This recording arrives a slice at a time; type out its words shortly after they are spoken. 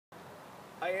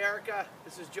Hi Erica,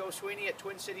 this is Joe Sweeney at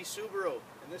Twin City Subaru,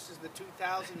 and this is the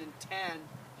 2010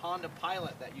 Honda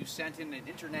Pilot that you sent in an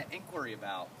internet inquiry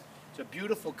about. It's a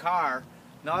beautiful car.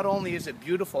 Not only is it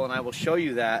beautiful, and I will show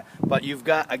you that, but you've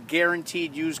got a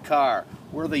guaranteed used car.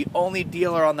 We're the only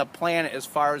dealer on the planet, as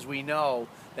far as we know,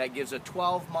 that gives a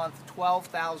 12-month,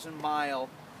 12,000-mile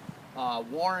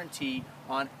warranty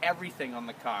on everything on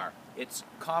the car. It's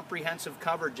comprehensive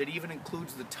coverage. It even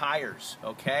includes the tires,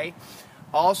 okay?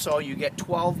 Also, you get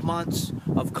 12 months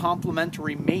of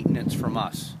complimentary maintenance from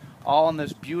us, all in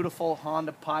this beautiful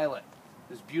Honda Pilot.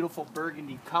 This beautiful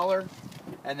burgundy color,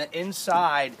 and the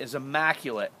inside is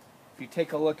immaculate. If you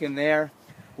take a look in there,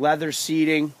 leather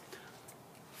seating,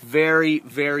 very,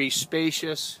 very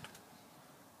spacious,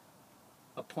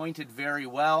 appointed very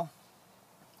well,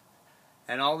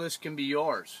 and all this can be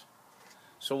yours.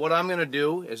 So what I'm going to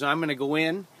do is I'm going to go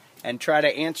in and try to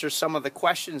answer some of the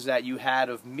questions that you had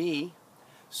of me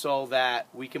so that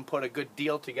we can put a good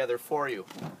deal together for you.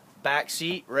 Back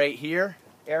seat right here,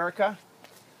 Erica.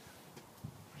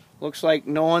 Looks like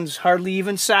no one's hardly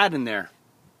even sat in there.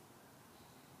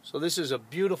 So this is a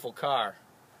beautiful car.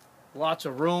 Lots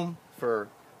of room for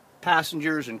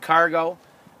passengers and cargo.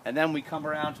 And then we come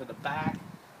around to the back.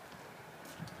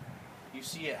 You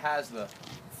see it has the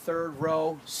third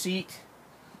row seat,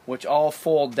 which all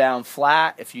fold down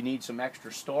flat if you need some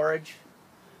extra storage.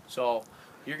 So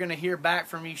you're going to hear back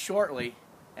from me shortly,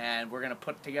 and we're going to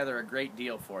put together a great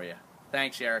deal for you.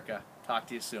 Thanks, Erica. Talk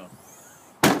to you soon.